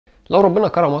لو ربنا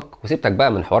كرمك وسبتك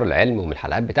بقى من حوار العلم ومن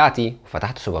الحلقات بتاعتي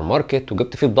وفتحت سوبر ماركت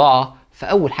وجبت فيه بضاعه،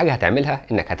 فاول حاجه هتعملها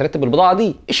انك هترتب البضاعه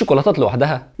دي، الشوكولاتات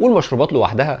لوحدها والمشروبات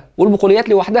لوحدها والبقوليات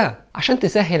لوحدها، عشان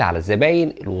تسهل على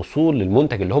الزباين الوصول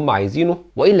للمنتج اللي هم عايزينه،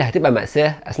 والا هتبقى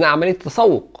مأساة اثناء عمليه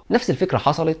التسوق. نفس الفكره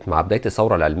حصلت مع بدايه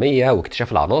الثوره العلميه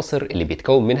واكتشاف العناصر اللي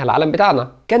بيتكون منها العالم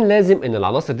بتاعنا. كان لازم ان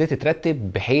العناصر دي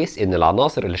تترتب بحيث ان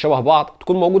العناصر اللي شبه بعض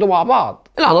تكون موجوده مع بعض،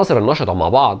 العناصر النشطه مع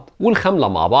بعض والخامله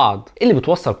مع بعض، اللي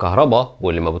بتوصل كهرباء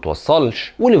واللي ما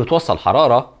بتوصلش، واللي بتوصل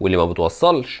حراره واللي ما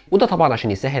بتوصلش. وده طبعا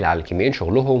عشان يسهل على الكيميائيين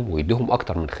شغلهم ويديهم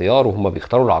اكتر من خيار وهم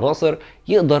بيختاروا العناصر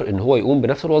يقدر ان هو يقوم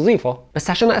بنفس الوظيفه. بس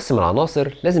عشان اقسم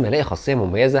العناصر لازم الاقي خاصيه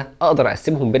مميزه اقدر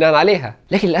اقسمهم بناء عليها.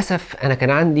 لكن للاسف انا كان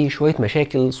عندي شويه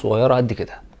مشاكل صغيره قد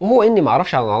كده، وهو اني ما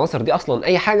اعرفش عن العناصر دي اصلا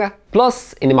اي حاجه،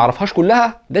 بلس اني ما اعرفهاش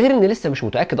كلها، ده غير اني لسه مش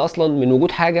متاكد اصلا من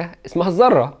وجود حاجه اسمها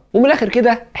الذره. ومن الاخر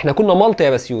كده احنا كنا مالطي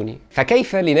يابسيوني،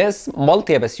 فكيف لناس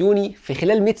مالطي يابسيوني في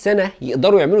خلال 100 سنه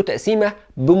يقدروا يعملوا تقسيمه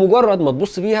بمجرد ما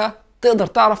تبص بيها تقدر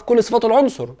تعرف كل صفات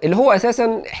العنصر اللي هو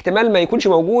اساسا احتمال ما يكونش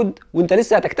موجود وانت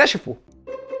لسه هتكتشفه.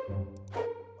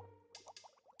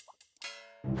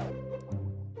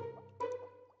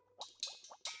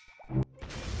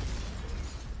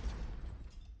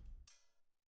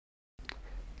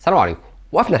 السلام عليكم.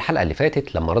 وقفنا الحلقة اللي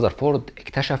فاتت لما رذرفورد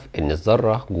اكتشف ان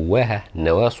الذرة جواها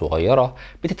نواة صغيرة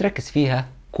بتتركز فيها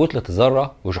كتلة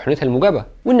الذرة وشحنتها الموجبة،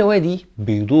 والنواة دي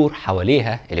بيدور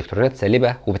حواليها الكترونات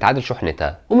سالبة وبتعادل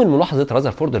شحنتها. ومن ملاحظة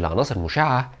رذرفورد للعناصر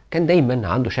المشعة كان دايما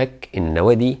عنده شك ان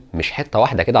النواة دي مش حتة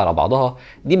واحدة كده على بعضها،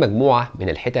 دي مجموعة من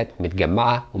الحتت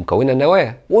متجمعة ومكونة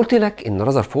النواة. وقلت لك ان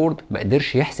رذرفورد ما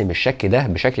قدرش يحسم الشك ده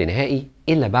بشكل نهائي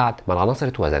الا بعد ما العناصر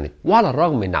اتوزنت. وعلى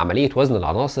الرغم ان عمليه وزن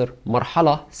العناصر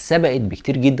مرحله سبقت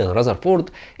بكتير جدا رذرفورد،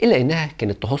 الا انها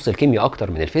كانت تخص الكيمياء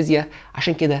اكتر من الفيزياء،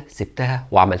 عشان كده سبتها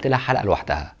وعملت لها حلقه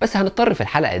لوحدها. بس هنضطر في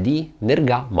الحلقه دي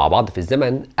نرجع مع بعض في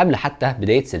الزمن قبل حتى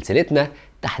بدايه سلسلتنا،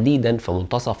 تحديدا في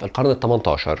منتصف القرن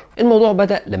ال18. الموضوع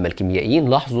بدأ لما الكيميائيين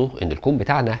لاحظوا ان الكون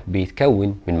بتاعنا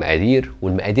بيتكون من مقادير،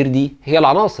 والمقادير دي هي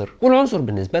العناصر، والعنصر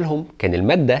بالنسبه لهم كان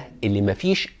الماده اللي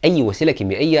مفيش اي وسيله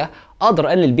كيميائيه اقدر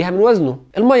اقلل بيها من وزنه.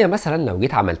 الميه مثلا لو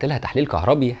جيت عملت لها تحليل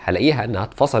كهربي هلاقيها انها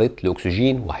اتفصلت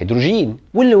لاكسجين وهيدروجين،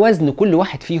 واللي وزن كل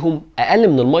واحد فيهم اقل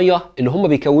من الميه اللي هم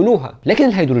بيكونوها. لكن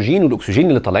الهيدروجين والاكسجين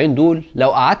اللي طالعين دول لو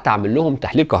قعدت اعمل لهم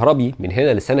تحليل كهربي من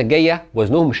هنا للسنه الجايه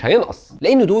وزنهم مش هينقص،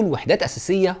 لان دول وحدات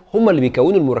اساسيه هم اللي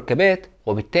بيكونوا المركبات،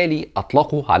 وبالتالي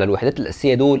اطلقوا على الوحدات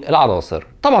الاساسيه دول العناصر.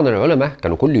 طبعا العلماء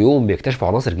كانوا كل يوم بيكتشفوا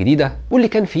عناصر جديده، واللي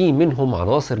كان فيه منهم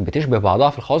عناصر بتشبه بعضها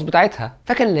في الخواص بتاعتها،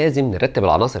 فكان لازم نرتب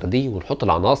العناصر دي ونحط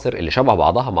العناصر اللي شبه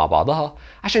بعضها مع بعضها،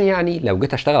 عشان يعني لو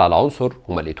جيت اشتغل على عنصر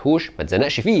وما لقيتهوش ما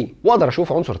اتزنقش فيه، واقدر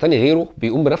اشوف عنصر تاني غيره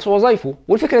بيقوم بنفس وظايفه.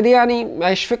 والفكره دي يعني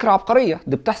مش فكره عبقريه،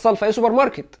 دي بتحصل في اي سوبر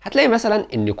ماركت. هتلاقي مثلا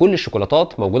ان كل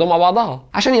الشوكولاتات موجوده مع بعضها،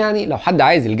 عشان يعني لو حد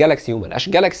عايز الجالاكسي وما لقاش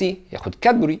جالاكسي ياخد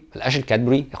كادبري، ما لقاش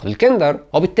الكادبري ياخد الكندر،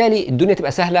 وبالتالي الدنيا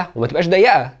تبقى سهله وما تبقاش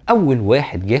ضيقه. اول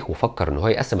واحد جه وفكر ان هو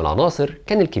يقسم العناصر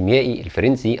كان الكيميائي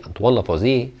الفرنسي انطوان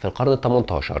لافوازى في القرن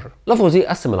ال18. لافوازى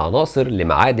قسم العناصر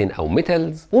لمعادن او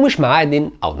ميتالز ومش معادن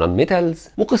او نون ميتالز،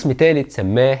 وقسم ثالث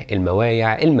سماه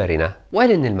الموايع المرنه،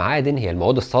 وقال ان المعادن هي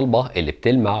المواد الصلبه اللي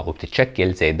بتلمع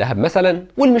وبتتشكل زي الذهب مثلا،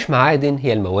 والمش معادن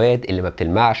هي المواد اللي ما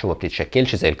بتلمعش وما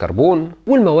بتتشكلش زي الكربون،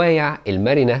 والموايع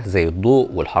المرنه زي الضوء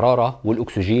والحراره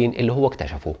والاكسجين اللي هو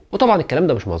اكتشفه. وطبعا الكلام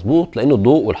ده مش مظبوط، لان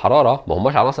الضوء والحراره ما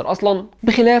هماش عناصر اصلا،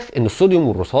 بخلاف ان الصوديوم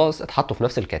والرصاص اتحطوا في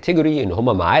نفس الكاتيجوري ان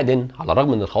هم معادن على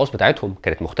الرغم ان الخواص بتاعتهم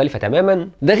كانت مختلفه تماما.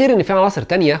 ده غير ان في عناصر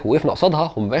تانية وقفنا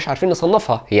قصادها ومبقاش عارفين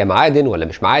نصنفها هي معادن ولا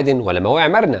مش معادن ولا موايع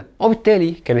مرنه،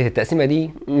 وبالتالي كانت التقسيمه دي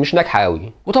مش ناجحه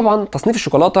قوي. وطبعا تصنيف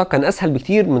الشوكولاته كان اسهل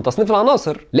بكتير من تصنيف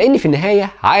العناصر، لان في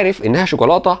النهايه عارف انها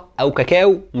شوكولاته او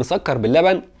كاكاو مسكر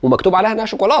باللبن ومكتوب عليها انها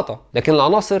شوكولاته. لكن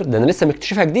العناصر ده انا لسه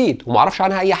مكتشفها جديد وما اعرفش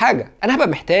عنها اي حاجه، انا هبقى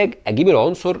محتاج اجيب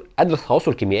العنصر ادرس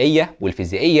خواصه الكيميائيه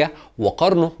والفيزيائيه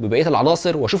واقارنه ببقيه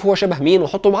العناصر واشوف هو شبه مين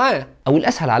واحطه معاه. او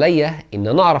الاسهل عليا ان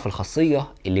انا اعرف الخاصيه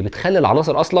اللي بتخلي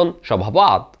العناصر اصلا شبه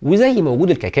بعض، وزي ما وجود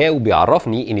الكاكاو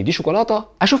بيعرفني ان دي شوكولاته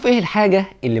اشوف ايه الحاجه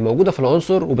اللي موجوده في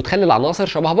العنصر وبتخلي العناصر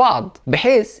شبه بعض،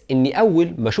 بحيث اني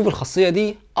اول ما اشوف الخاصيه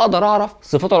دي اقدر اعرف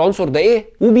صفات العنصر ده ايه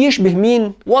وبيشبه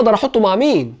مين واقدر احطه مع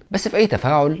مين. بس في اي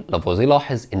تفاعل لافوازى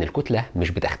لاحظ ان الكتله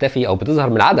مش بتختفي او بتظهر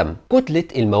من العدم، كتله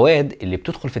المواد اللي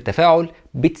بتدخل في التفاعل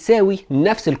بتساوي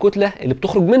نفس الكتله اللي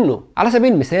بتخرج منه. على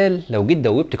سبيل المثال لو جيت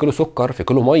دوبت كيلو سكر في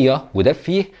كيلو ميه وداب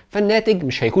فيه، فالناتج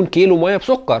مش هيكون كيلو ميه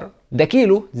بسكر، ده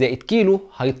كيلو زائد كيلو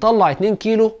هيطلع 2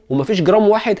 كيلو ومفيش جرام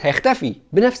واحد هيختفي.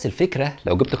 بنفس الفكره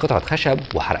لو جبت قطعه خشب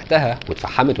وحرقتها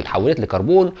واتفحمت وتحولت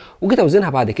لكربون وجيت اوزنها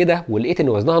بعد كده ولقيت ان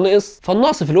وزنها نقص،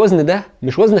 فالنقص في الوزن ده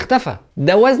مش وزن اختفى،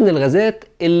 ده وزن الغازات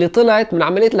اللي طلعت من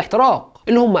عمليه الاحتراق.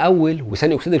 اللي هم اول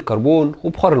وثاني اكسيد الكربون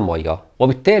وبخار الميه،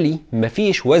 وبالتالي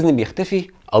مفيش وزن بيختفي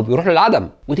او بيروح للعدم.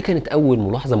 ودي كانت اول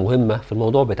ملاحظه مهمه في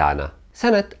الموضوع بتاعنا.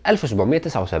 سنه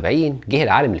 1779 جه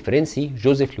العالم الفرنسي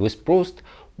جوزيف لويس بروست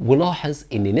ولاحظ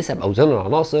ان نسب اوزان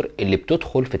العناصر اللي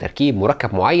بتدخل في تركيب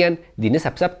مركب معين دي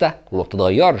نسب ثابته وما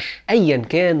بتتغيرش ايا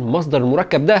كان مصدر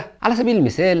المركب ده. على سبيل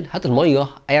المثال هات الميه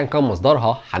ايا كان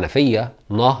مصدرها، حنفيه،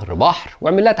 نهر، بحر،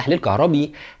 واعمل لها تحليل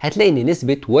كهربي، هتلاقي ان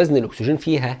نسبه وزن الاكسجين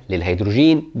فيها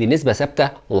للهيدروجين دي نسبه ثابته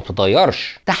وما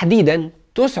بتتغيرش. تحديدا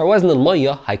تسع وزن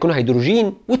الميه هيكون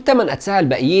هيدروجين والثمان اتساع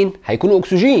الباقيين هيكونوا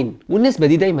اكسجين، والنسبه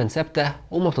دي دايما ثابته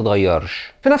وما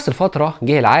بتتغيرش. في نفس الفتره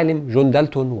جه العالم جون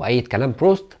دالتون وايد كلام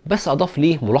بروست، بس اضاف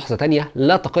ليه ملاحظه ثانيه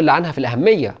لا تقل عنها في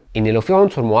الاهميه، ان لو في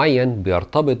عنصر معين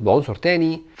بيرتبط بعنصر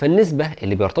تاني فالنسبه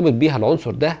اللي بيرتبط بيها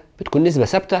العنصر ده بتكون نسبه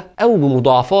ثابته او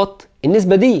بمضاعفات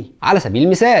النسبة دي. على سبيل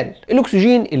المثال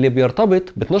الأكسجين اللي بيرتبط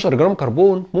ب 12 جرام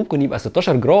كربون ممكن يبقى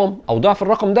 16 جرام أو ضعف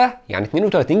الرقم ده، يعني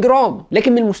 32 جرام،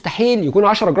 لكن من المستحيل يكون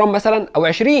 10 جرام مثلا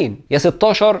أو 20، يا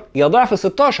 16 يا ضعف ال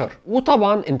 16.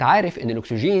 وطبعا أنت عارف إن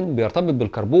الأكسجين بيرتبط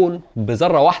بالكربون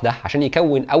بذرة واحدة عشان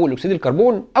يكون أول أكسيد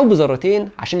الكربون أو بذرتين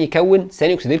عشان يكون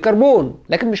ثاني أكسيد الكربون،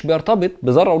 لكن مش بيرتبط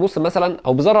بذرة ونص مثلا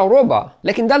أو بذرة وربع.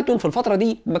 لكن دالتون في الفترة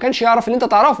دي ما كانش يعرف اللي أنت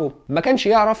تعرفه، ما كانش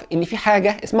يعرف إن في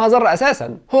حاجة اسمها ذرة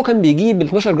أساسا. هو كان يجيب ال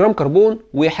 12 جرام كربون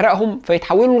ويحرقهم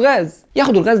فيتحولوا لغاز،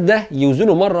 ياخدوا الغاز ده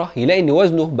يوزنه مره يلاقي ان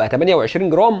وزنه بقى 28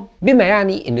 جرام، بما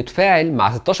يعني انه اتفاعل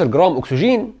مع 16 جرام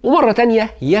اكسجين، ومره ثانيه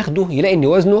ياخده يلاقي ان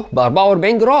وزنه بقى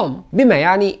 44 جرام، بما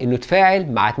يعني انه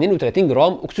اتفاعل مع 32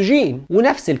 جرام اكسجين.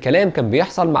 ونفس الكلام كان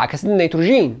بيحصل مع اكسيد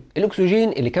النيتروجين. الاكسجين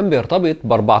اللي كان بيرتبط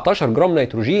ب 14 جرام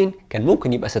نيتروجين كان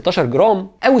ممكن يبقى 16 جرام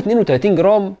او 32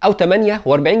 جرام او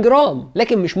 48 جرام،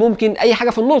 لكن مش ممكن اي حاجه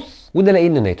في النص. وده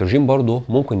لان النيتروجين برضه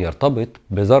ممكن يرتبط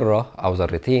بذره او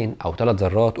ذرتين او 3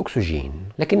 ذرات اكسجين،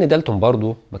 لكن دالتون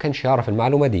برضه ما كانش يعرف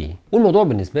المعلومه دي. والموضوع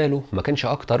بالنسبه له ما كانش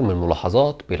اكتر من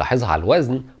ملاحظات بيلاحظها على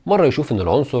الوزن، مره يشوف ان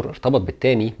العنصر ارتبط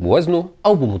بالتاني بوزنه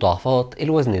او بمضاعفات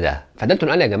الوزن ده. فدالتون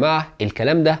قال يا جماعه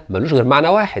الكلام ده ملوش غير معنى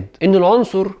واحد، ان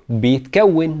العنصر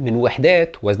بيتكون من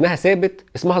وحدات وزنها ثابت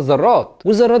اسمها الذرات،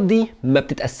 والذرات دي ما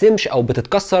بتتقسمش او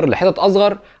بتتكسر لحتت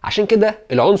اصغر، عشان كده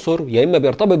العنصر يا اما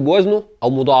بيرتبط بوزنه او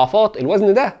مضاعفات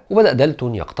الوزن ده. وبدا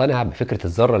دالتون يقتنع بفكره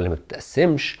الذره اللي ما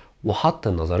بتتقسمش، وحط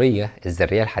النظريه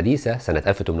الذريه الحديثه سنه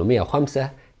 1805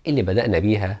 اللي بدانا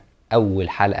بيها اول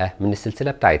حلقه من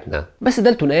السلسله بتاعتنا. بس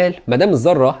دالتون قال ما دام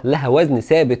الذره لها وزن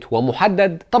ثابت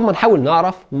ومحدد، طب ما نحاول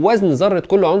نعرف وزن ذره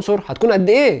كل عنصر هتكون قد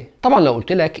ايه. طبعا لو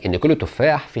قلت لك ان كل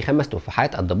تفاح فيه 5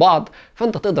 تفاحات قد بعض،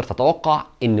 فانت تقدر تتوقع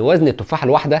ان وزن التفاحه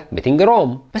الواحده 200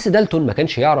 جرام. بس دالتون ما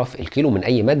كانش يعرف الكيلو من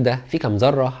اي ماده فيه كام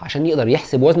ذره عشان يقدر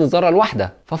يحسب وزن الذره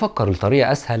الواحده، ففكر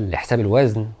الطريقه اسهل لحساب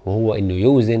الوزن، وهو انه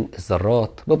يوزن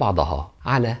الذرات ببعضها.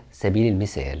 على سبيل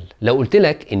المثال لو قلت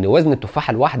لك ان وزن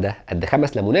التفاحه الواحده قد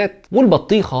 5 ليمونات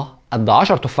والبطيخه قد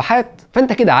 10 تفاحات،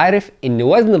 فانت كده عارف ان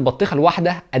وزن البطيخه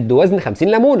الواحده قد وزن 50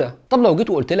 ليمونه. طب لو جيت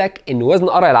وقلت لك ان وزن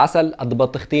قرع العسل قد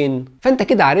بطيختين، فانت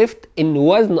كده عرفت ان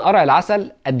وزن قرع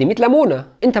العسل قد 100 ليمونه.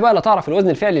 انت بقى لا تعرف الوزن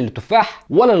الفعلي للتفاح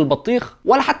ولا للبطيخ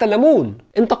ولا حتى الليمون،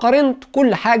 انت قارنت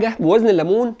كل حاجه بوزن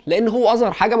الليمون لان هو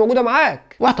اصغر حاجه موجوده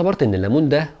معاك، واعتبرت ان الليمون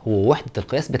ده هو وحده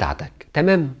القياس بتاعتك.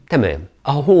 تمام.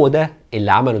 هو ده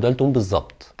اللي عمله دالتون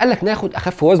بالظبط. قال لك ناخد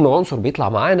اخف وزن عنصر بيطلع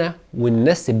معانا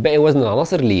وننسب باقي وزن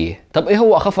العناصر ليه. طب ايه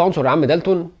هو اخف عنصر يا عم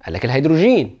دالتون؟ قال لك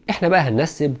الهيدروجين. احنا بقى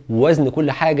هننسب وزن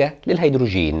كل حاجه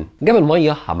للهيدروجين. جاب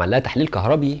الميه عمل لها تحليل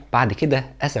كهربي، بعد كده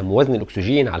قسم وزن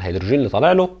الاكسجين على الهيدروجين اللي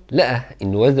طالع له، لقى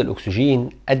ان وزن الاكسجين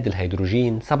قد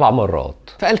الهيدروجين 7 مرات.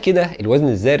 فقال كده الوزن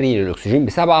الذري للاكسجين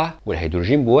ب7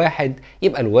 والهيدروجين ب1،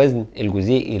 يبقى الوزن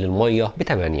الجزيئي للميه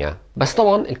ب8. بس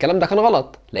طبعا الكلام ده كان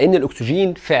غلط، لان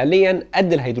الاكسجين فعليا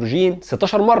قد الهيدروجين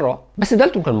 16 مره. بس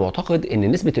دالتون كان معتقد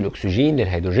ان نسبه الاكسجين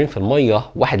للهيدروجين في الميه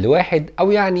 1 ل1،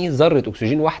 او يعني ذره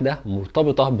اكسجين واحده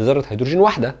مرتبطه بذره هيدروجين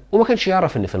واحده، وما كانش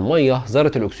يعرف ان في الميه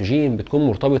ذره الاكسجين بتكون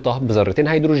مرتبطه بذرتين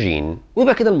هيدروجين.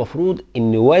 ويبقى كده المفروض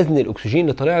ان وزن الاكسجين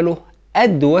اللي طالع له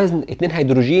قد وزن 2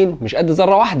 هيدروجين مش قد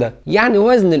ذره واحده، يعني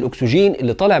وزن الاكسجين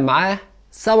اللي طالع معاه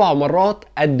 7 مرات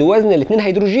قد وزن ال2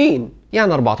 هيدروجين،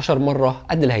 يعني 14 مرة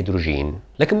قد الهيدروجين.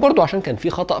 لكن برضو عشان كان في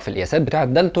خطأ في القياسات بتاعة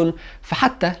دالتون،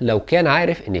 فحتى لو كان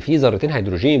عارف ان في ذرتين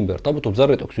هيدروجين بيرتبطوا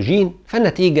بذرة اكسجين،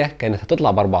 فالنتيجة كانت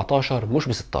هتطلع ب 14 مش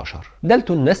ب 16.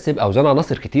 دالتون نسب اوزان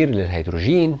عناصر كتير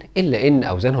للهيدروجين، الا ان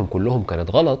اوزانهم كلهم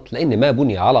كانت غلط، لان ما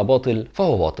بني على باطل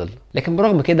فهو باطل. لكن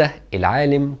برغم كده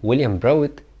العالم ويليام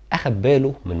براوت اخد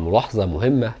باله من ملاحظه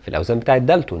مهمه في الاوزان بتاعه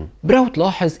دالتون. براوت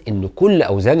لاحظ ان كل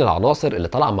اوزان العناصر اللي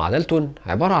طالعه مع دالتون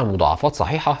عباره عن مضاعفات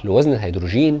صحيحه لوزن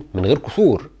الهيدروجين من غير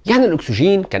كسور. يعني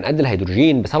الاكسجين كان قد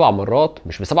الهيدروجين ب7 مرات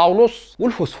مش ب7.5،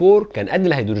 والفوسفور كان قد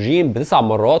الهيدروجين ب9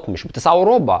 مرات مش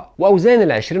ب9.25،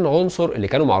 واوزان ال20 عنصر اللي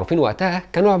كانوا معروفين وقتها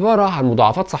كانوا عباره عن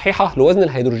مضاعفات صحيحه لوزن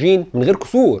الهيدروجين من غير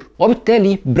كسور.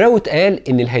 وبالتالي براوت قال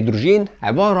ان الهيدروجين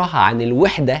عباره عن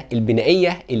الوحده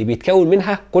البنائيه اللي بيتكون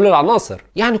منها كل العناصر.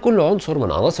 يعني كل عنصر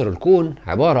من عناصر الكون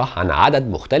عباره عن عدد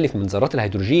مختلف من ذرات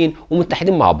الهيدروجين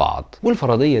ومتحدين مع بعض.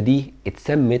 والفرضيه دي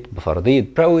اتسمت بفرضيه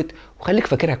براوت، وخليك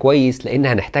فاكرها كويس لان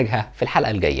هنحتاجها في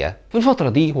الحلقه الجايه. في الفتره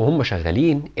دي وهم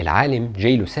شغالين العالم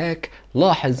جاي لوساك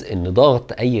لاحظ ان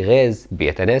ضغط اي غاز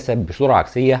بيتناسب بصوره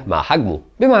عكسيه مع حجمه،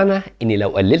 بمعنى ان لو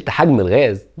قللت حجم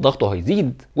الغاز ضغطه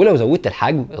هيزيد، ولو زودت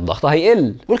الحجم الضغط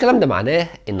هيقل. والكلام ده معناه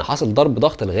ان حاصل ضرب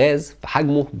ضغط الغاز في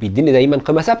حجمه بيديني دايما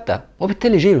قيمه ثابته.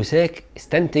 وبالتالي جاي لوساك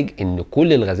استنتج ان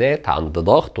كل الغازات عند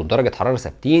ضغط ودرجه حراره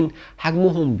ثابتين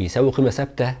حجمهم بيساوي قيمه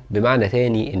ثابته، بمعنى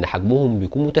تاني ان حجمهم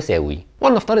بيكون متساوي.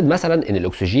 ولنفترض مثلا ان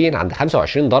الاكسجين عند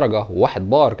 25 درجه و1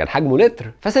 بار كان حجمه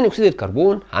لتر، فثاني اكسيد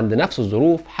الكربون عند نفس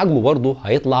الظروف حجمه برضه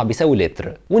هيطلع بيساوي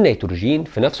لتر، والنيتروجين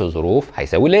في نفس الظروف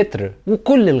هيساوي لتر،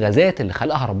 وكل الغازات اللي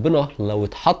خلقها ربنا لو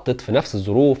اتحطت في نفس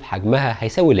الظروف حجمها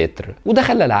هيساوي لتر. وده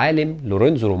خلى العالم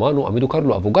لورينزو رومانو اميدو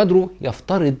كارلو افوجادرو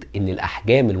يفترض ان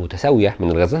الاحجام المتساويه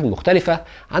من الغازات المختلفه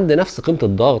عند نفس قيمه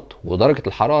الضغط ودرجه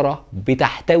الحراره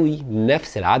بتحتوي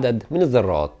نفس العدد من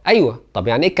الذرات. ايوه، طب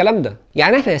يعني ايه الكلام ده؟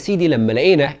 يعني احنا يا سيدي لما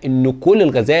لقينا ان كل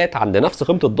الغازات عند نفس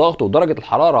قيمه الضغط ودرجه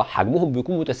الحراره حجمهم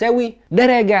بيكون متساوي، ده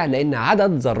راجع لان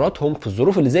عدد ذراتهم في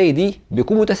الظروف اللي زي دي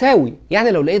بيكون متساوي.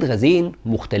 يعني لو لقيت غازين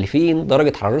مختلفين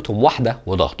درجه حرارتهم واحده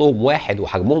وضغطهم واحد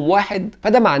وحجمهم واحد،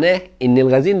 فده معناه ان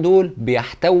الغازين دول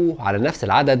بيحتووا على نفس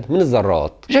العدد من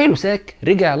الذرات. جاي لوساك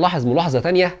رجع لاحظ ملاحظه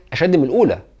ثانيه اشد من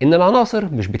الاولى، ان العناصر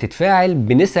مش بتتفاعل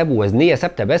بنسب وزنيه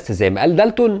ثابته بس زي ما قال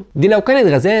دالتون، دي لو كانت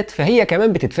غازات فهي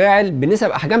كمان بتتفاعل بنسب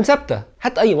احجام ثابته.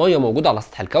 هات اي ميه موجوده على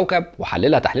سطح الكوكب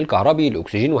وحللها تحليل كهربي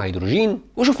لاكسجين وهيدروجين،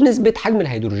 وشوف نسبه حجم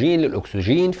الهيدروجين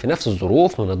للاكسجين في نفس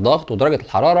الظروف من الضغط ودرجه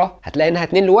الحراره، هتلاقي انها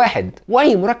 2:1.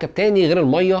 واي مركب تاني غير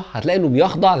الميه هتلاقي انه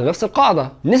بيخضع لنفس القاعده.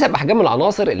 نسب احجام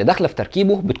العناصر اللي داخله في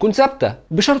تركيبه بتكون ثابته،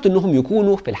 بشرط انهم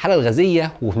يكونوا في الحاله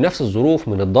الغازيه وفي نفس الظروف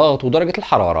من الضغط ودرجه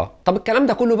الحراره. طب الكلام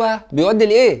ده كله بقى بيؤدي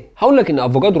لايه؟ هقول لك ان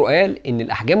افوجادرو قال ان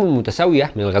الاحجام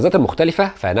المتساويه من الغازات المختلفه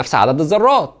فيها نفس عدد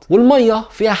الذرات، والميه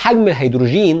فيها حجم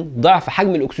الهيدروجين ضعف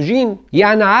حجم الاكسجين،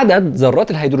 يعني عدد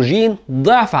ذرات الهيدروجين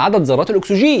ضعف عدد ذرات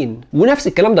الاكسجين. ونفس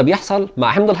الكلام ده بيحصل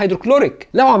مع حمض الهيدروكلوريك،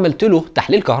 لو عملت له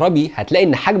تحليل كهربي هتلاقي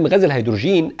ان حجم غاز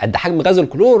الهيدروجين قد حجم غاز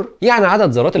الكلور، يعني عدد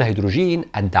ذرات الهيدروجين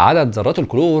قد عدد ذرات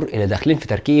الكلور اللي داخلين في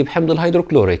تركيب حمض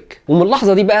الهيدروكلوريك. ومن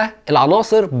اللحظه دي بقى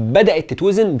العناصر بدات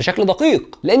تتوزن بشكل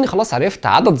دقيق، لان خلاص عرفت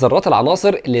عدد ذرات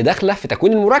العناصر اللي داخله في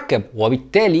تكوين المركب،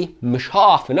 وبالتالي مش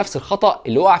هقع في نفس الخطا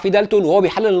اللي وقع فيه دالتون وهو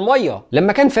بيحلل الميه،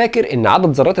 لما كان فاكر ان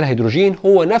عدد ذرات الهيدروجين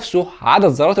هو نفسه عدد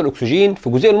ذرات الاكسجين في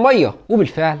جزيء الميه.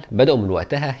 وبالفعل بداوا من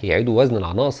وقتها يعيدوا وزن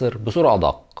العناصر بصوره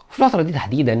ادق. في الفترة دي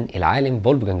تحديدا العالم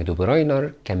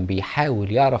دوبراينر كان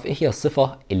بيحاول يعرف ايه هي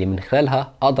الصفة اللي من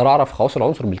خلالها اقدر اعرف خواص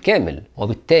العنصر بالكامل،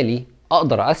 وبالتالي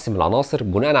اقدر اقسم العناصر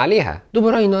بناء عليها.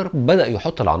 دوبراينر بدأ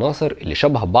يحط العناصر اللي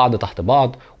شبه بعض تحت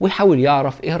بعض ويحاول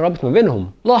يعرف ايه الرابط ما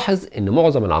بينهم. لاحظ ان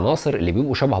معظم العناصر اللي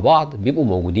بيبقوا شبه بعض بيبقوا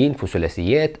موجودين في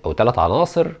ثلاثيات او 3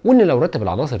 عناصر، وان لو رتب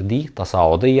العناصر دي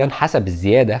تصاعديا حسب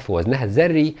الزيادة في وزنها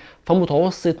الذري،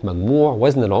 فمتوسط مجموع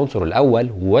وزن العنصر الاول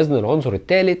ووزن العنصر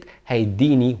الثالث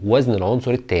هيديني وزن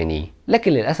العنصر الثاني.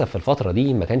 لكن للاسف في الفتره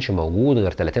دي ما كانش موجود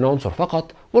غير 30 عنصر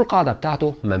فقط، والقاعده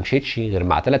بتاعته ما مشيتش غير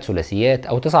مع 3 ثلاثيات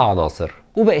او 9 عناصر،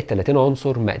 وبقى ال 30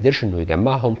 عنصر ما قدرش انه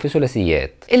يجمعهم في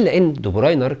ثلاثيات. الا ان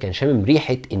دوبراينر كان شامم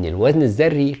ريحه ان الوزن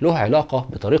الذري له علاقه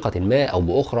بطريقه ما او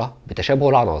باخرى بتشابه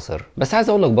العناصر. بس عايز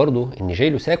اقول لك برضو ان جاي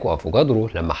لوساك وافوجادرو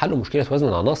لما حلوا مشكله وزن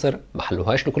العناصر ما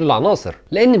حلوهاش لكل العناصر،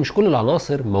 لان مش كل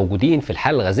العناصر موجودين في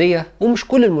الحاله الغازيه، ومش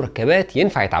كل المركبات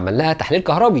ينفع يتعمل لها تحليل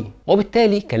كهربي،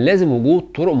 وبالتالي كان لازم وجود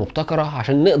طرق مبتكره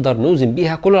عشان نقدر نوزن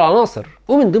بيها كل العناصر.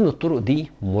 ومن ضمن الطرق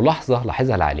دي ملاحظه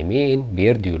لاحظها العالمين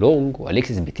بيير ديولونج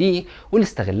واليكسيس بيتي، واللي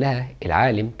استغلها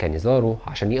العالم كانيزارو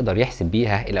عشان يقدر يحسب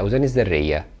بيها الاوزان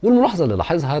الذريه. والملاحظه اللي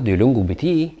لاحظها ديولونج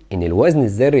وبيتي ان الوزن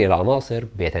الذري للعناصر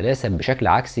بيتناسب بشكل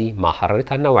عكسي مع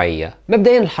حرارتها النوعيه.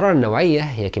 مبدئيا الحراره النوعيه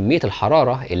هي كميه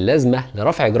الحراره اللازمه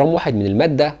لرفع جرام واحد من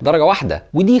الماده درجه واحده،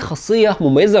 ودي خاصيه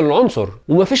مميزه للعنصر،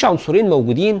 ومفيش عنصرين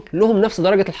موجودين لهم نفس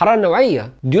درجه الحراره النوعيه.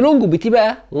 ديولونج وبيتي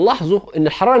بقى لاحظوا ان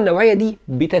الحراره النوعيه دي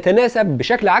بتتناسب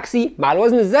بشكل عكسي مع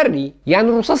الوزن الذري، يعني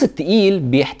الرصاص التقيل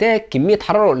بيحتاج كميه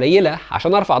حراره قليله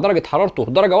عشان ارفع درجه حرارته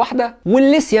درجه واحده،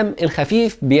 والليثيوم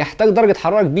الخفيف بيحتاج درجه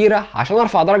حراره كبيره عشان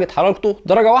ارفع درجه حرارته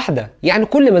درجه واحده. يعني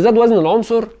كل ما زاد وزن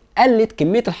العنصر قلت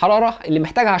كميه الحراره اللي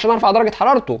محتاجها عشان ارفع درجه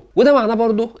حرارته. وده معناه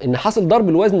برضه ان حاصل ضرب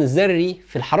الوزن الذري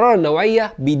في الحراره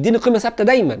النوعيه بيديني قيمه ثابته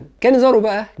دايما. كان الذرة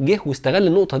بقى جه واستغل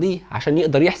النقطه دي عشان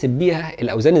يقدر يحسب بيها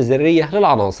الاوزان الذريه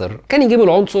للعناصر. كان يجيب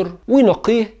العنصر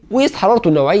وينقيه ويقيس حرارته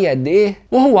النوعيه قد ايه،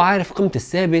 وهو عارف قيمه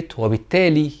الثابت،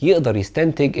 وبالتالي يقدر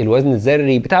يستنتج الوزن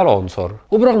الذري بتاع العنصر.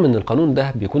 وبرغم ان القانون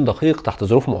ده بيكون دقيق تحت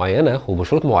ظروف معينه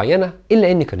وبشروط معينه،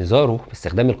 الا ان كانيزارو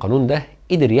باستخدام القانون ده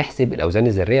قدر يحسب الاوزان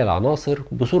الذريه للعناصر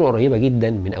بصوره قريبه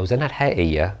جدا من اوزانها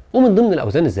الحقيقيه. ومن ضمن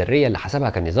الاوزان الذريه اللي حسبها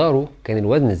كانيزارو كان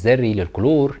الوزن الذري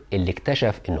للكلور، اللي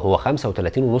اكتشف ان هو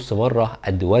 35.5 مره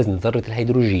قد وزن ذره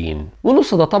الهيدروجين.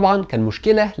 والنص ده طبعا كان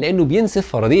مشكله لانه بينسف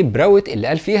فرضيه براوت اللي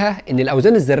قال فيها ان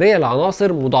الاوزان الذريه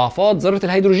للعناصر مضاعفات ذره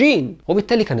الهيدروجين.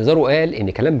 وبالتالي كانيزارو قال ان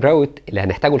كلام براوت اللي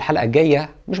هنحتاجه الحلقه الجايه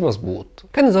مش مظبوط.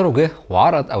 كانيزارو جه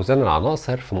وعرض اوزان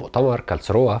العناصر في مؤتمر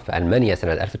كالسروه في المانيا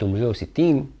سنه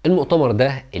 1860. المؤتمر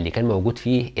ده اللي كان موجود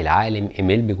فيه العالم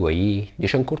إيميل بيجواييه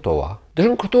ديشانكورتوا.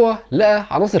 ديشانكورتوا لقى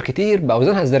عناصر كتير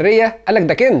باوزانها الذريه، قالك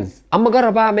ده كنز. اما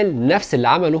جرب اعمل نفس اللي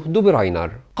عمله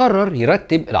دوبراينر، قرر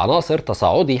يرتب العناصر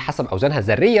تصاعدي حسب اوزانها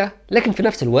الذريه، لكن في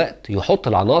نفس الوقت يحط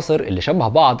العناصر اللي شبه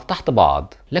بعض تحت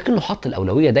بعض، لكنه حط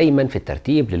الاولويه دايما في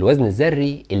الترتيب للوزن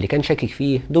الذري اللي كان شاكك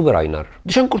فيه دوبراينر.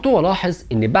 ديشانكورتوا لاحظ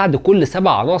ان بعد كل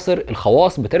 7 عناصر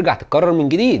الخواص بترجع تتكرر من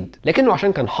جديد، لكنه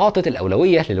عشان كان حاطط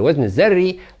الاولويه للوزن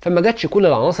الذري فما جاتش كل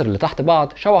العناصر اللي تحت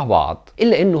بعض شبه بعض.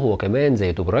 الا انه هو كمان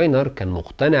زي دوبراينر كان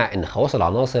مقتنع ان خواص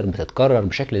العناصر بتتكرر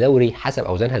بشكل دوري حسب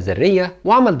اوزانها الذريه،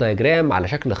 وعمل دياجرام على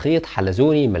شكل خيط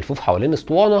حلزوني ملفوف حوالين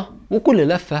اسطوانه، وكل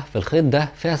لفه في الخيط ده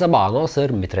فيها 7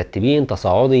 عناصر مترتبين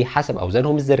تصاعدي حسب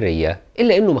اوزانهم الذريه.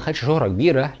 الا انه ما خدش شهره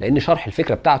كبيره لان شرح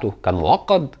الفكره بتاعته كان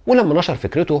معقد، ولما نشر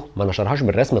فكرته ما نشرهاش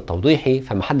بالرسم التوضيحي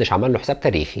فمحدش عمل له حساب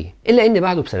تاريخي. الا ان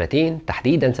بعده بسنتين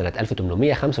تحديدا سنه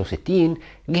 1865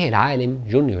 جه العالم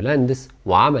جون يولاندس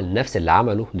وعمل نفس اللي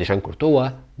عمله ديشانكورتوا،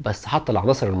 بس حط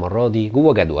العناصر المره دي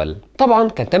جوه جدول. طبعا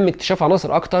كان تم اكتشاف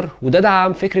عناصر اكتر، وده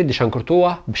دعم فكره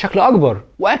ديشانكورتوا بشكل اكبر،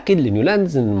 واكد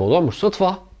لنيولاندس ان الموضوع مش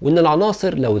صدفه، وان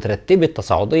العناصر لو اترتبت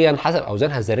تصاعديا حسب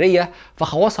اوزانها الذريه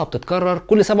فخواصها بتتكرر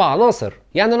كل 7 عناصر.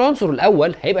 يعني العنصر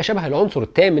الاول هيبقى شبه العنصر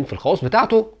الثامن في الخواص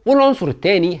بتاعته، والعنصر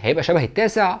الثاني هيبقى شبه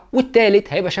التاسع،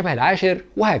 والثالث هيبقى شبه العاشر،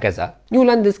 وهكذا.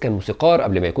 نيولاندس كان موسيقار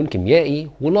قبل ما يكون كيميائي،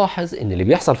 ولاحظ ان اللي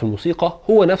بيحصل في الموسيقى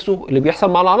هو نفسه اللي بيحصل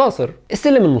مع العناصر.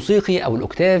 السلم الموسيقي او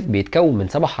الاوكتاف بيتكون من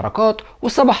 7 حركات،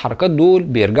 وال7 حركات دول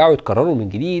بيرجعوا يتكرروا من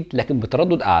جديد لكن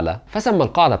بتردد اعلى، فسمى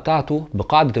القاعده بتاعته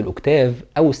بقاعده الاوكتاف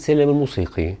او السلم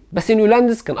الموسيقي. بس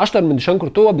نيولاندس كان اشطر من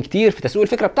ديشانكورتوا بكتير في تسويق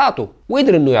الفكره بتاعته،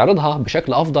 وقدر انه يعرضها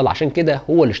بشكل افضل، عشان كده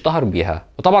هو اللي اشتهر بيها.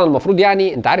 وطبعا المفروض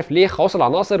يعني انت عارف ليه خواص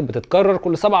العناصر بتتكرر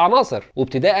كل 7 عناصر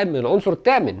وابتداء من العنصر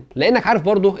الثامن، لانك عارف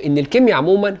برضه ان الكيمياء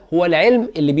عموما هو العلم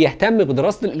اللي بيهتم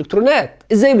بدراسه الالكترونات،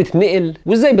 ازاي بتتنقل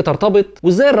وازاي بترتبط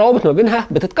وازاي الروابط ما بينها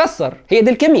بتتكسر، هي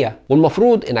دي الكيمياء.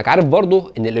 والمفروض انك عارف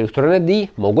برضه ان الالكترونات دي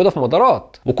موجوده في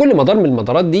مدارات، وكل مدار من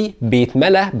المدارات دي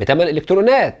بيتملى ب8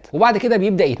 الكترونات، وبعد كده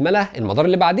بيبدا يتملى المدار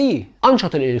اللي بعديه.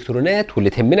 انشط الالكترونات واللي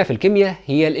تهمنا في الكيمياء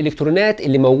هي الالكترونات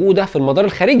اللي موجوده في المدار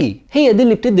الخارجي، هي دي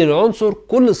اللي بتدي للعنصر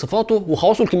كل صفاته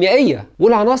وخواصه الكيميائيه.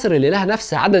 والعناصر اللي لها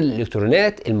نفس عدد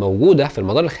الالكترونات الموجوده في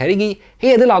المدار الخارجي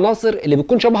هي دي العناصر اللي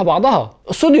بتكون شبه بعضها.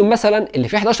 الصوديوم مثلا اللي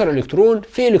فيه 11 الكترون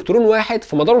فيه الكترون واحد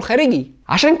في مداره الخارجي،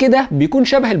 عشان كده بيكون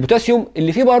شبه البوتاسيوم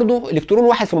اللي فيه برضه الكترون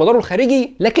واحد في مداره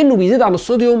الخارجي، لكنه بيزيد عن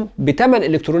الصوديوم ب8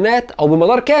 الكترونات او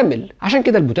بمدار كامل. عشان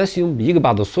كده البوتاسيوم بيجي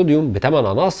بعد الصوديوم ب8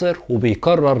 عناصر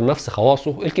وبيكرر نفس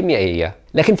خواصه الكيميائيه.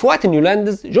 لكن في وقت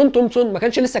نيولاندس جون تومسون ما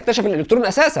كانش لسه اكتشف الالكترون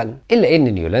اساسا، الا ان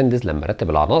نيولاندس لما رتب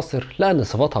العناصر لقى ان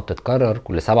صفاتها بتتكرر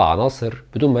كل 7 عناصر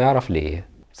بدون ما يعرف ليه.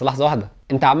 بس لحظه واحده،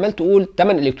 انت عمال تقول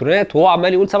 8 الكترونات وهو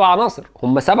عمال يقول 7 عناصر،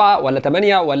 هم 7 ولا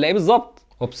 8 ولا ايه بالظبط؟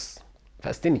 اوبس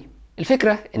فاستني.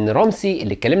 الفكره ان رامسي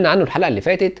اللي اتكلمنا عنه الحلقه اللي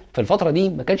فاتت في الفتره دي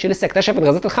ما كانش لسه اكتشف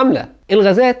الغازات الخامله،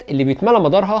 الغازات اللي بيتملى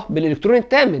مدارها بالالكترون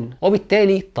الثامن،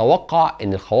 وبالتالي توقع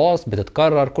ان الخواص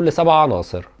بتتكرر كل 7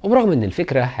 عناصر. وبرغم ان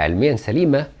الفكره علميا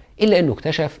سليمه، الا انه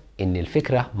اكتشف ان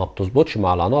الفكره ما بتظبطش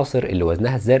مع العناصر اللي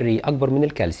وزنها الذري اكبر من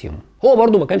الكالسيوم. هو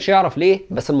برضه ما كانش يعرف ليه،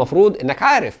 بس المفروض انك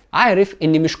عارف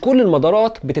ان مش كل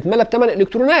المدارات بتتملى ب8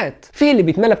 الكترونات، في اللي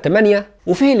بيتملى ب8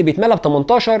 وفي اللي بيتملى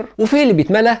ب18 وفي اللي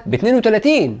بيتملى ب32،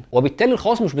 وبالتالي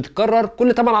الخواص مش بتتكرر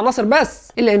كل 8 عناصر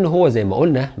بس. الا ان هو زي ما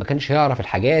قلنا ما كانش يعرف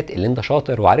الحاجات اللي انت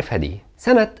شاطر وعارفها دي.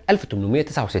 سنة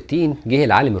 1869 جه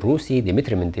العالم الروسي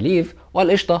ديمتري مندليف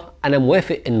وقال قشطة أنا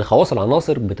موافق إن خواص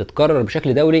العناصر بتتكرر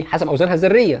بشكل دوري حسب أوزانها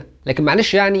الذرية، لكن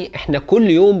معلش يعني إحنا كل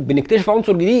يوم بنكتشف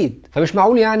عنصر جديد، فمش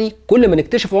معقول يعني كل ما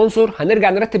نكتشف عنصر هنرجع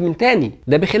نرتب من تاني.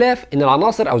 ده بخلاف إن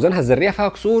العناصر أوزانها الذرية فيها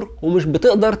كسور ومش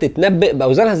بتقدر تتنبأ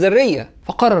بأوزانها الذرية،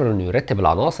 فقرر إنه يرتب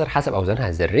العناصر حسب أوزانها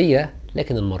الذرية،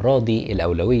 لكن المرة دي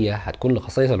الأولوية هتكون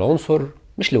لخصائص العنصر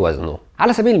مش لوزنه.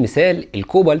 على سبيل المثال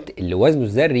الكوبالت اللي وزنه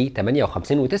الذري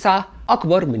 58.9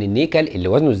 اكبر من النيكل اللي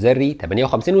وزنه الذري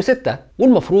 58.6،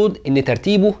 والمفروض ان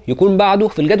ترتيبه يكون بعده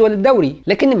في الجدول الدوري،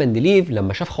 لكن مندليف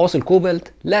لما شاف خواص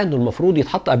الكوبالت لقى انه المفروض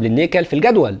يتحط قبل النيكل في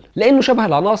الجدول لانه شبه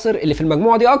العناصر اللي في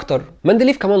المجموعه دي اكتر.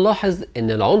 مندليف كمان لاحظ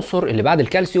ان العنصر اللي بعد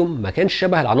الكالسيوم ما كانش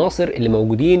شبه العناصر اللي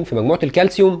موجودين في مجموعه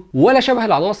الكالسيوم ولا شبه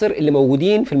العناصر اللي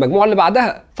موجودين في المجموعه اللي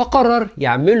بعدها، فقرر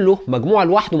يعمل له مجموعه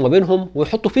لوحده ما بينهم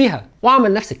ويحطه فيها.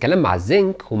 وعمل نفس الكلام مع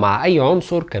الزنك ومع اي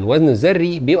عنصر كان وزنه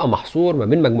الذري بيبقى محصور ما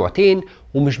بين مجموعتين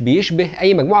ومش بيشبه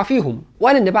اي مجموعه فيهم،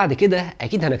 وقال ان بعد كده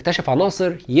اكيد هنكتشف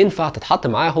عناصر ينفع تتحط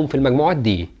معاهم في المجموعات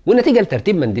دي. والنتيجه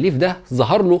لترتيب مندليف ده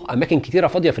ظهر له اماكن كتيره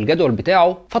فاضيه في الجدول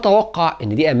بتاعه، فتوقع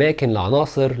ان دي اماكن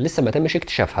لعناصر لسه ما تمش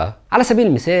اكتشافها. على سبيل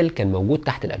المثال كان موجود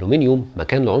تحت الالومنيوم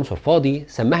مكان لعنصر فاضي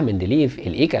سماه مندليف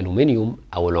الايك الومنيوم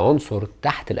او العنصر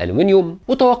تحت الالومنيوم،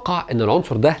 وتوقع ان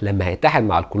العنصر ده لما هيتحد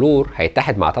مع الكلور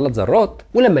هيتحد مع 3 ذرات،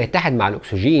 ولما يتحد مع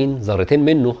الاكسجين ذرتين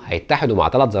منه هيتحدوا مع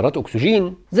 3 ذرات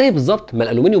اكسجين، زي بالظبط ما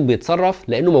الالومنيوم بيتصرف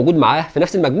لانه موجود معاه في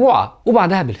نفس المجموعه.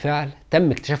 وبعدها بالفعل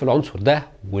تم اكتشاف العنصر ده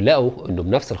ولقوا انه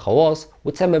بنفس الخواص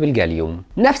وتسمى بالجاليوم.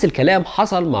 نفس الكلام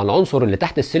حصل مع العنصر اللي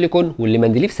تحت السيليكون واللي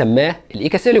مندليف سماه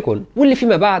الايكا سيليكون، واللي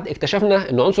فيما بعد اكتشفنا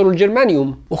انه عنصر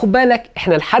الجرمانيوم. وخد بالك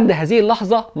احنا لحد هذه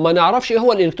اللحظه ما نعرفش ايه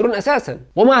هو الالكترون اساسا،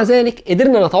 ومع ذلك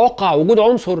قدرنا نتوقع وجود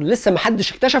عنصر لسه ما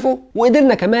حدش اكتشفه،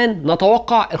 وقدرنا كمان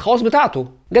نتوقع الخواص بتاعته.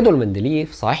 جدول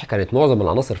مندليف صحيح كانت معظم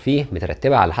العناصر فيه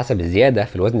مترتبه على حسب الزياده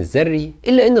في الوزن الذري،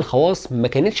 الا ان الخواص ما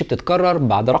كانتش بتتكرر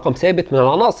بعد رقم ثابت من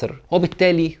العناصر،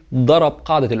 وبالتالي ضرب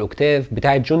قاعده الاوكتاف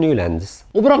بتاعه جون نيولاندز.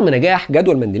 وبرغم نجاح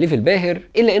جدول مندليف الباهر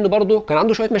الا انه برضه كان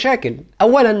عنده شويه مشاكل.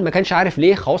 اولا ما كانش عارف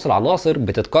ليه خواص العناصر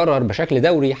بتتكرر بشكل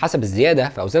دوري حسب الزياده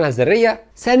في اوزانها الذريه.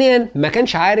 ثانيا ما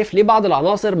كانش عارف ليه بعض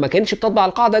العناصر ما كانتش بتطبق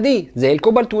القاعده دي زي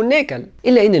الكوبالت والنيكل،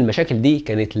 الا ان المشاكل دي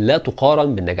كانت لا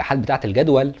تقارن بالنجاحات بتاعه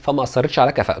الجدول فما اثرتش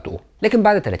على كفاءته. لكن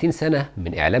بعد 30 سنه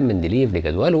من اعلان مندليف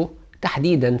لجدوله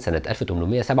تحديدا سنة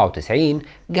 1897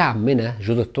 جه عمنا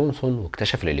جوزيف تومسون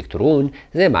واكتشف الالكترون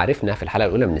زي ما عرفنا في الحلقة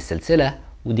الأولى من السلسلة،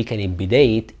 ودي كانت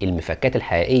بداية المفكات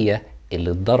الحقيقية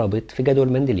اللي اتضربت في جدول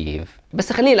مندليف.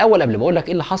 بس خليني الأول قبل ما أقولك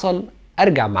إيه اللي حصل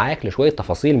أرجع معاك لشوية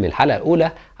تفاصيل من الحلقة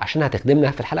الأولى عشان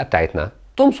هتخدمنا في الحلقة بتاعتنا.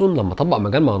 تومسون لما طبق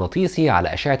مجال مغناطيسي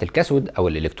على أشعة الكاثود أو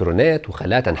الإلكترونات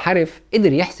وخلاها تنحرف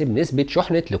قدر يحسب نسبة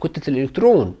شحنة لكتلة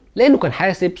الإلكترون، لأنه كان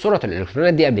حاسب سرعة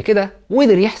الإلكترونات دي قبل كده،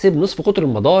 وقدر يحسب نصف قطر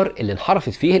المدار اللي انحرفت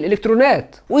فيه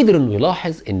الإلكترونات، وقدر إنه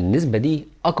يلاحظ إن النسبة دي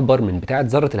أكبر من بتاعة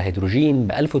ذرة الهيدروجين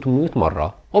ب 1800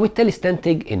 مرة، وبالتالي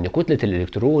استنتج إن كتلة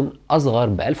الإلكترون أصغر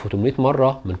ب 1800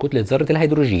 مرة من كتلة ذرة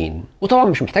الهيدروجين. وطبعا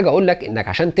مش محتاج أقول لك إنك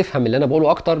عشان تفهم اللي أنا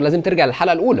بقوله أكتر لازم ترجع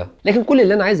للحلقة الأولى، لكن كل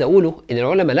اللي أنا عايز أقوله إن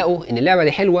العلماء لقوا إن اللعبة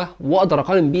دي حلوة وأقدر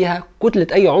أقارن بيها كتلة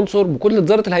أي عنصر بكتلة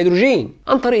ذرة الهيدروجين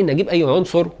عن طريق إن أجيب أي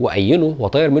عنصر وأينه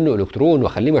وأطير منه إلكترون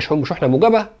وأخليه مشحون بشحنة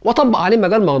موجبة وأطبق عليه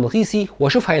مجال مغناطيسي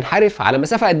وأشوف هينحرف على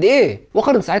مسافة قد إيه،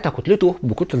 وأقارن ساعتها كتلته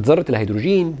بكتلة ذرة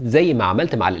الهيدروجين زي ما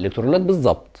عملت مع الإلكترونات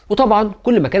بالظبط. وطبعا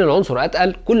كل ما كان العنصر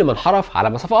اتقل كل ما انحرف على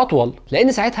مسافه اطول،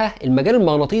 لان ساعتها المجال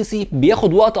المغناطيسي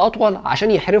بياخد وقت اطول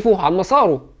عشان يحرفه عن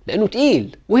مساره لانه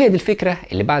تقيل. وهي دي الفكره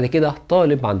اللي بعد كده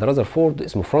طالب عند رذرفورد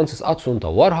اسمه فرانسيس ادسون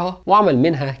طورها وعمل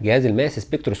منها جهاز الماس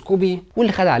سبكتروسكوبي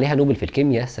واللي خد عليها نوبل في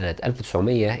الكيمياء سنه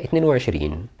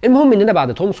 1922. المهم اننا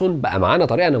بعد تومسون بقى معانا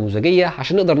طريقه نموذجيه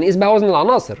عشان نقدر نقيس بها وزن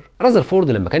العناصر.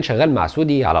 رذرفورد لما كان شغال مع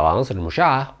سودي على العناصر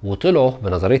المشعه وطلعوا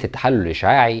بنظريه التحلل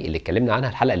الاشعاعي اللي اتكلمنا عنها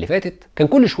الحلقه اللي فاتت، كان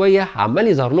كل شويه عمال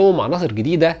يظهر لهم عناصر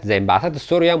جديده زي انبعاثات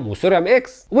الثوريوم والثوريوم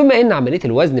اكس، وبما ان عمليه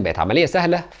الوزن بقت عمليه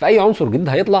سهله فاي عنصر جديد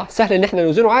هيطلع سهل ان احنا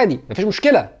نوزنه عادي مفيش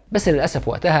مشكله. بس للاسف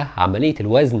وقتها عمليه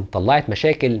الوزن طلعت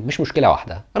مشاكل مش مشكله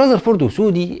واحده. رذرفورد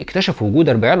وسودي اكتشفوا وجود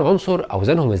 40 عنصر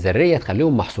اوزانهم الذريه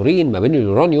تخليهم محصورين ما بين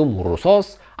اليورانيوم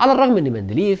والرصاص، على الرغم ان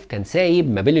مندليف كان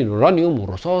سايب ما بين اليورانيوم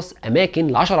والرصاص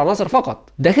اماكن ل10 عناصر فقط.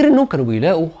 ده غير انهم كانوا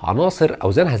بيلاقوا عناصر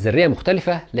اوزانها الذريه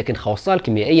مختلفه لكن خواصها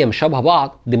الكيميائيه مش شبه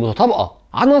بعض، دي متطابقه،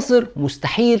 عناصر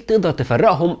مستحيل تقدر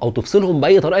تفرقهم او تفصلهم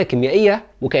باي طريقه كيميائيه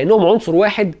وكانهم عنصر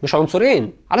واحد مش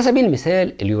عنصرين. على سبيل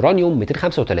المثال اليورانيوم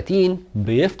 235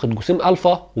 بيفقد جسيم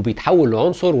الفا وبيتحول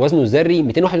لعنصر وزنه الذري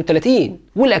 231،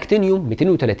 والاكتينيوم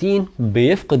 230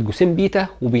 بيفقد جسيم بيتا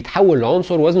وبيتحول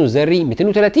لعنصر وزنه الذري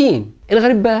 230.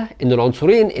 الغريب بقى ان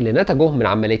العنصرين اللي نتجوا من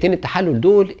عمليتين التحلل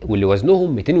دول واللي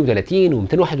وزنهم 230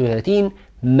 و231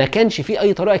 ما كانش في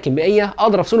اي طريقه كيميائيه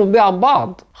اقدر افصلهم بيها عن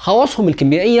بعض، خواصهم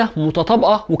الكيميائيه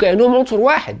متطابقه وكانهم عنصر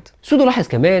واحد. سودو لاحظ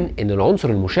كمان ان العنصر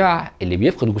المشع اللي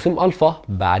بيفقد جسيم الفا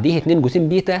بعديه 2 جسيم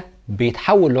بيتا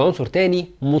بيتحول لعنصر تاني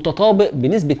متطابق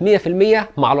بنسبة 100%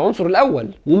 مع العنصر الأول،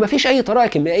 ومفيش أي طريقة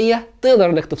كيميائية تقدر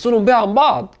إنك تفصلهم بيها عن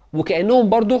بعض، وكأنهم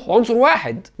برضه عنصر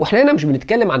واحد. واحنا هنا مش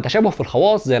بنتكلم عن تشابه في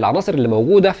الخواص زي العناصر اللي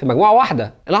موجودة في مجموعة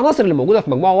واحدة. العناصر اللي موجودة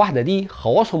في مجموعة واحدة دي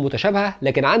خواصهم متشابهة،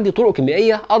 لكن عندي طرق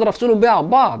كيميائية أقدر أفصلهم بيها عن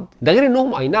بعض. ده غير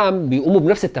إنهم أي نعم بيقوموا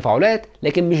بنفس التفاعلات،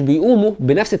 لكن مش بيقوموا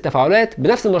بنفس التفاعلات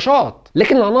بنفس النشاط.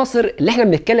 لكن العناصر اللي احنا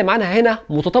بنتكلم عنها هنا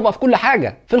متطابقة في كل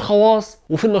حاجة، في الخواص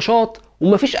وفي النشاط،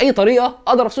 ومفيش اي طريقه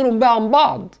اقدر افصلهم بيها عن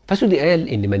بعض. فسودي قال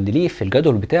ان مندليف في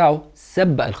الجدول بتاعه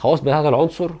سبق الخواص بتاعه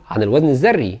العنصر عن الوزن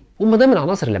الذري، وما دام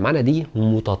العناصر اللي معانا دي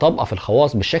متطابقه في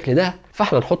الخواص بالشكل ده،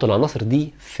 فاحنا نحط العناصر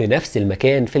دي في نفس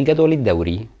المكان في الجدول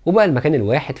الدوري. وبقى المكان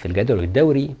الواحد في الجدول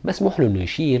الدوري مسموح له انه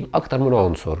يشيل اكتر من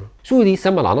عنصر. سودي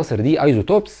سمى العناصر دي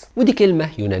ايزوتوبس، ودي كلمه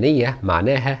يونانيه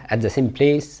معناها at the same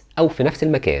place او في نفس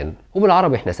المكان،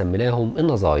 وبالعربي احنا سميناهم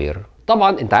النظاير.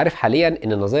 طبعا انت عارف حاليا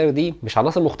ان النظاير دي مش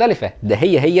عناصر مختلفه، ده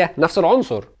هي نفس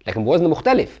العنصر لكن بوزن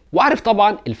مختلف، وعارف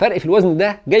طبعا الفرق في الوزن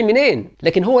ده جاي منين،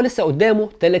 لكن هو لسه قدامه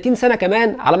 30 سنه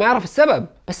كمان على ما يعرف السبب.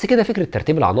 بس كده فكره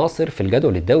ترتيب العناصر في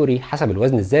الجدول الدوري حسب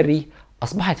الوزن الذري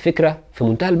اصبحت فكره في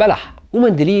منتهى البلح،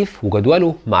 ومندليف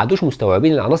وجدوله ما عادوش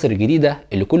مستوعبين العناصر الجديده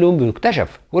اللي كل يوم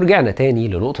بيكتشف. ورجعنا تاني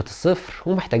لنقطه الصفر،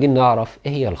 ومحتاجين نعرف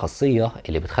ايه هي الخاصيه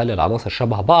اللي بتخلي العناصر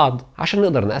شبه بعض عشان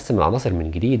نقدر نقسم العناصر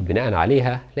من جديد بناء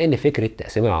عليها، لان فكره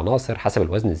تقسيم العناصر حسب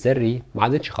الوزن الذري ما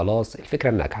عادتش خلاص الفكره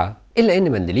الناجحه. الا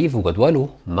ان مندليف وجدوله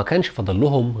ما كانش فاضل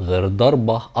لهم غير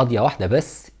ضربه قاضيه واحده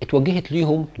بس اتوجهت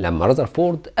ليهم لما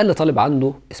رذرفورد قال لطالب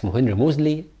عنده اسمه هنري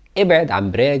موزلي ابعد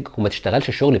عن براج وما تشتغلش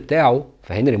الشغل بتاعه،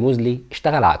 فهنري موزلي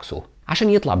اشتغل عكسه عشان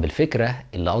يطلع بالفكرة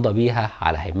اللي قضى بيها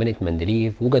على هيمنة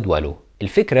مندليف وجدوله.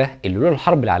 الفكرة اللي لولا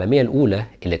الحرب العالمية الأولى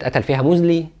اللي اتقتل فيها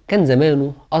موزلي كان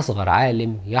زمانه أصغر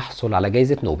عالم يحصل على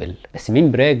جائزة نوبل. بس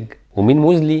مين براج ومين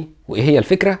موزلي وإيه هي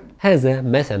الفكرة؟ هذا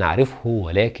ما سنعرفه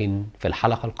ولكن في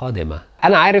الحلقة القادمة.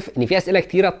 أنا عارف إن في أسئلة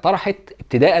كتيرة اتطرحت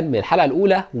ابتداء من الحلقة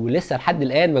الأولى ولسه لحد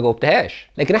الآن ما جاوبتهاش،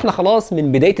 لكن احنا خلاص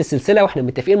من بداية السلسلة واحنا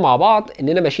متفقين مع بعض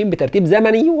إننا ماشيين بترتيب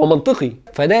زمني ومنطقي،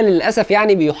 فده للأسف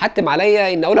يعني بيحتم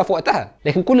عليا إن أقولها في وقتها.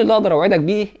 لكن كل اللي أقدر أوعدك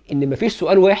بيه إن مفيش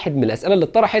سؤال واحد من الأسئلة اللي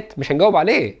اتطرحت مش هنجاوب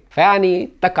عليه، فيعني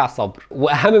تك على الصبر.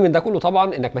 وأهم من ده كله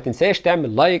طبعا إنك ما تنساش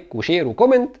تعمل لايك وشير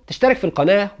وكومنت، تشترك في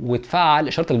القناة وتفعل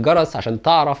إشارة الجرس عشان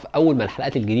تعرف أول ما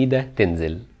الحلقات الجديدة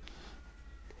تنزل.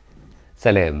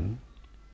 سلام.